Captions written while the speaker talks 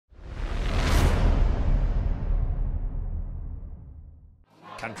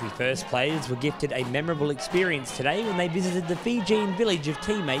Country First players were gifted a memorable experience today when they visited the Fijian village of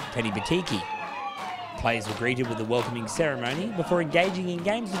teammate Peni Botiki. Players were greeted with a welcoming ceremony before engaging in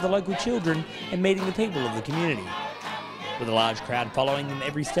games with the local children and meeting the people of the community. With a large crowd following them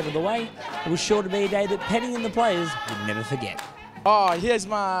every step of the way, it was sure to be a day that Peni and the players would never forget. Oh, here's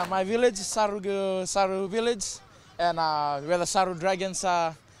my village, Saru village, and where the Saru dragons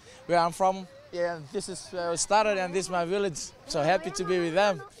are, where I'm from. Yeah, this is where we started, and this is my village. So happy to be with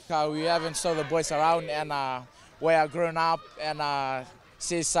them. We haven't saw the boys around, and where I grown up, and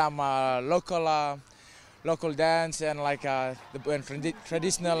see some local dance and like the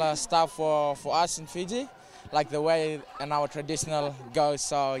traditional stuff for us in Fiji, like the way and our traditional goes.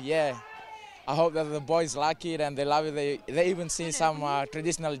 So yeah, I hope that the boys like it and they love it. They even see some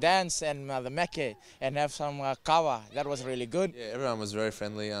traditional dance and the meke and have some kawa. That was really good. Yeah, everyone was very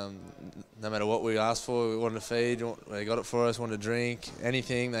friendly. No matter what we asked for, we wanted to feed, they got it for us. Wanted to drink,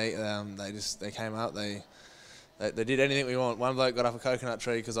 anything. They came up. They did anything we want. One bloke got up a coconut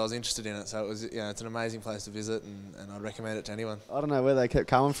tree because I was interested in it. So it was, it's an amazing place to visit, and I'd recommend it to anyone. I don't know where they kept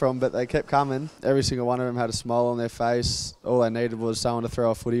coming from, but they kept coming. Every single one of them had a smile on their face. All they needed was someone to throw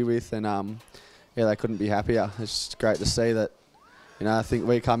a footy with, and yeah, they couldn't be happier. It's just great to see that. I think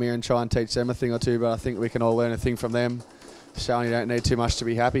we come here and try and teach them a thing or two, but I think we can all learn a thing from them, showing you don't need too much to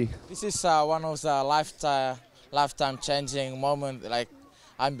be happy. This is one of the lifetime changing moment. Like,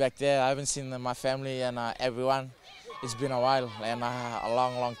 I'm back there. I haven't seen my family and everyone. It's been a while and a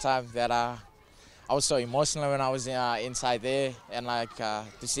long time that I was so emotional when I was inside there, and like to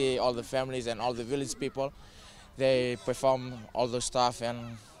see all the families and all the village people, they perform all the stuff,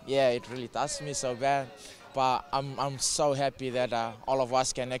 and yeah, it really touched me so bad. But I'm so happy that all of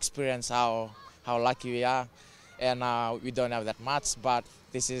us can experience how lucky we are, and we don't have that much, but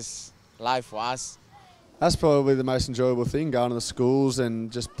this is life for us. That's probably the most enjoyable thing, going to the schools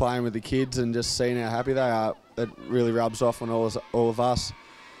and just playing with the kids and just seeing how happy they are. It really rubs off on all of us.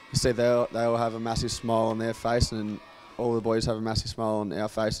 You see they all have a massive smile on their face, and all the boys have a massive smile on our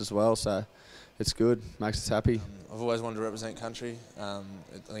face as well, so it's good, makes us happy. I've always wanted to represent country. I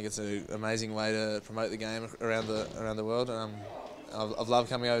think it's an amazing way to promote the game around the world. I've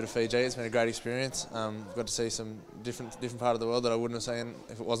loved coming over to Fiji. It's been a great experience. Got to see some different part of the world that I wouldn't have seen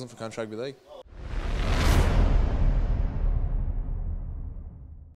if it wasn't for Country Rugby League.